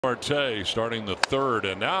Marte starting the third,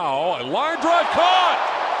 and now a line drive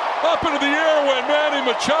caught up into the air when Manny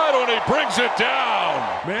Machado, and he brings it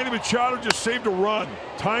down. Manny Machado just saved a run,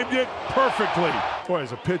 timed it perfectly. Boy,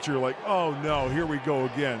 as a pitcher, like, oh no, here we go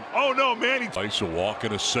again. Oh no, Manny. Ice a walk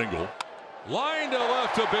and a single. Line to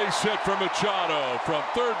left, a base hit from Machado. From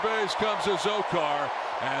third base comes Azokar,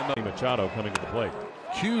 and Machado coming to the plate.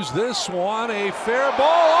 Cues this one, a fair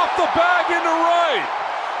ball off the bag into right.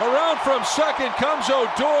 Around from second comes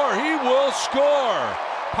Odor. He will score.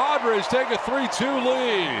 Padres take a 3-2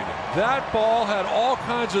 lead. That ball had all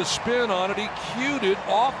kinds of spin on it. He cued it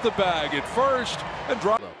off the bag at first and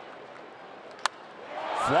dropped.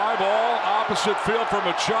 Fly ball, opposite field for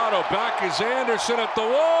Machado. Back is Anderson at the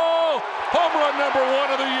wall. Home run number 1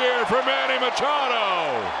 of the year for Manny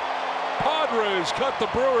Machado. Padres cut the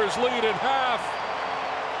Brewers' lead in half.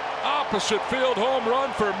 Opposite field home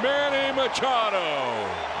run for Manny Machado.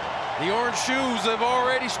 The orange shoes have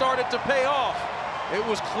already started to pay off. It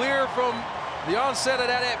was clear from the onset of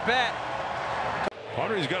that at-bat.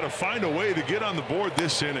 Padres got to find a way to get on the board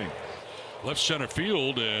this inning. Left center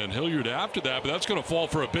field, and Hilliard after that, but that's going to fall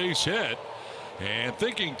for a base hit. And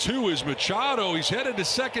thinking two is Machado. He's headed to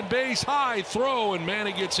second base. High throw, and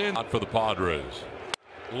Manny gets in. Out for the Padres.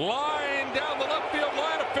 Line down the left field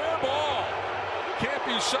line, a fair ball.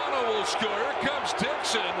 Campusano will score. Here comes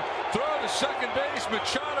Dixon. Throw to second base.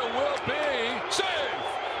 Machado will be safe.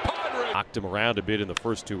 Padres Knocked him around a bit in the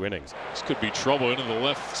first 2 innings. This could be trouble into the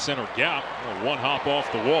left center gap. One hop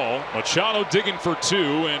off the wall. Machado digging for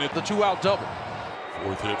 2, and The 2-out double.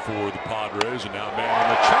 Fourth hit for the Padres, and now Manny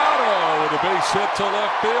Machado with a base hit to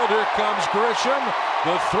left field. Here comes Grisham.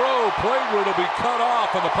 The throw plateward will be cut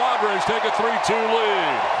off, and the Padres take a 3-2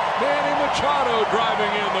 lead. Manny Machado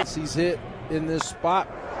driving in. He's hit in this spot.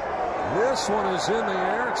 This one is in the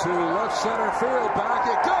air to left center field. Back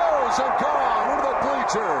it goes and gone into the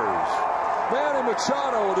bleachers. Manny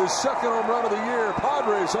Machado with his second home run of the year.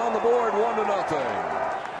 Padres on the board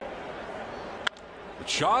 1-0.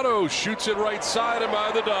 Machado shoots it right side and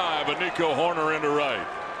by the dive. And Nico Horner into right.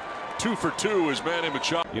 2 for 2 is Manny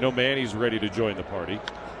Machado. You know Manny's ready to join the party.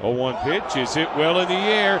 0-1 pitch is hit well in the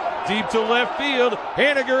air, deep to left field.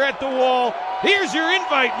 Haniger at the wall. Here's your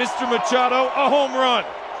invite, Mr. Machado, a home run.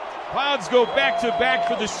 Pods go back-to-back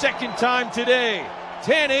for the second time today.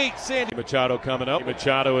 10-8 Sandy. Machado coming up.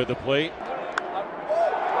 Machado at the plate.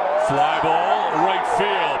 Fly ball, right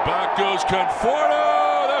field. Back goes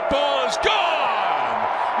Conforto. That ball is gone.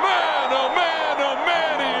 Man, oh man, oh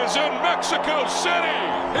man, he is in Mexico City.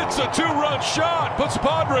 It's a 2-run shot. Puts the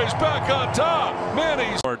Padres back on top.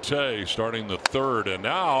 Manny's Marte starting the third, and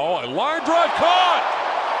now a line drive caught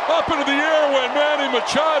up into the air when Manny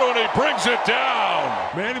Machado, and he brings it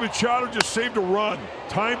down. Manny Machado just saved a run,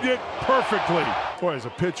 timed it perfectly. Boy, as a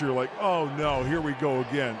pitcher, like, oh no, here we go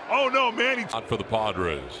again. Oh no, Manny. Out for the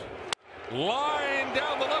Padres. Line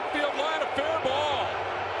down the left field line, a fair ball.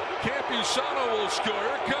 Campusano will score.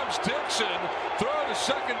 Here comes Dixon. Throw to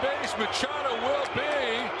second base. Machado will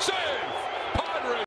be safe.